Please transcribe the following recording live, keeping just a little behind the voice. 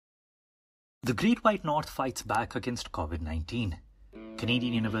The Great White North fights back against COVID-19.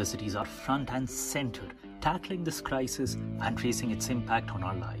 Canadian universities are front and center, tackling this crisis and tracing its impact on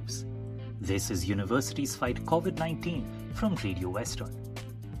our lives. This is Universities Fight COVID-19 from Radio Western.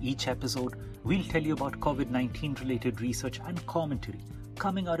 Each episode, we'll tell you about COVID-19 related research and commentary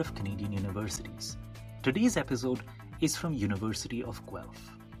coming out of Canadian universities. Today's episode is from University of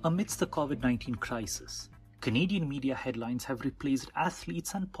Guelph. Amidst the COVID-19 crisis, Canadian media headlines have replaced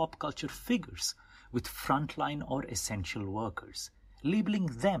athletes and pop culture figures with frontline or essential workers, labeling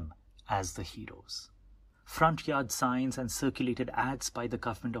them as the heroes. Front yard signs and circulated ads by the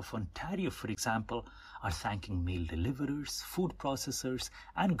Government of Ontario, for example, are thanking mail deliverers, food processors,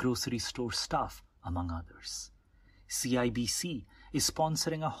 and grocery store staff, among others. CIBC is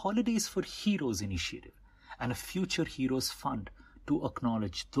sponsoring a Holidays for Heroes initiative and a Future Heroes Fund to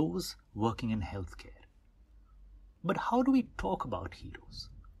acknowledge those working in healthcare. But how do we talk about heroes?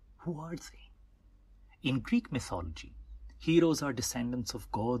 Who are they? In Greek mythology, heroes are descendants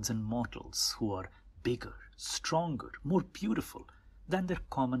of gods and mortals who are bigger, stronger, more beautiful than their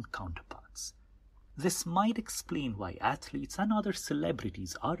common counterparts. This might explain why athletes and other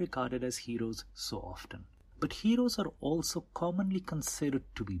celebrities are regarded as heroes so often. But heroes are also commonly considered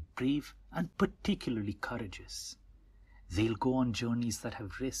to be brave and particularly courageous. They'll go on journeys that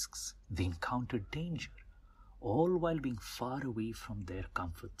have risks. They encounter danger, all while being far away from their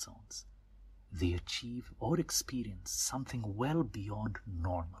comfort zones. They achieve or experience something well beyond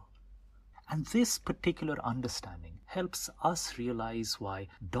normal. And this particular understanding helps us realize why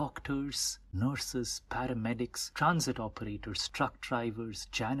doctors, nurses, paramedics, transit operators, truck drivers,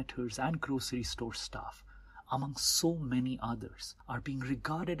 janitors, and grocery store staff, among so many others, are being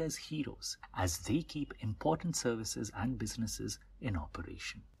regarded as heroes as they keep important services and businesses in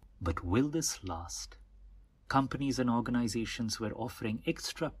operation. But will this last? Companies and organizations were offering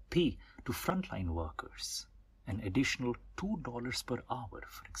extra pay to frontline workers, an additional $2 per hour,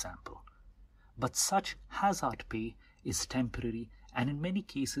 for example. But such hazard pay is temporary and in many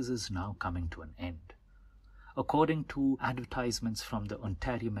cases is now coming to an end. According to advertisements from the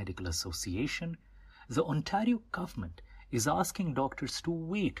Ontario Medical Association, the Ontario government is asking doctors to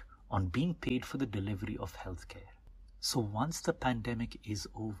wait on being paid for the delivery of healthcare. So once the pandemic is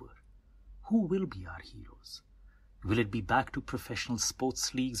over, who will be our heroes? Will it be back to professional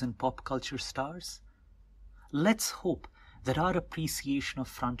sports leagues and pop culture stars? Let's hope that our appreciation of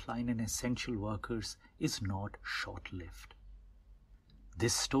frontline and essential workers is not short-lived.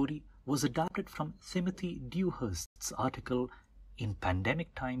 This story was adapted from Timothy Dewhurst's article, "In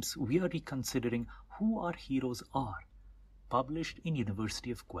Pandemic Times, We Are Reconsidering Who Our Heroes Are," published in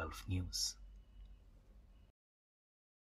University of Guelph News.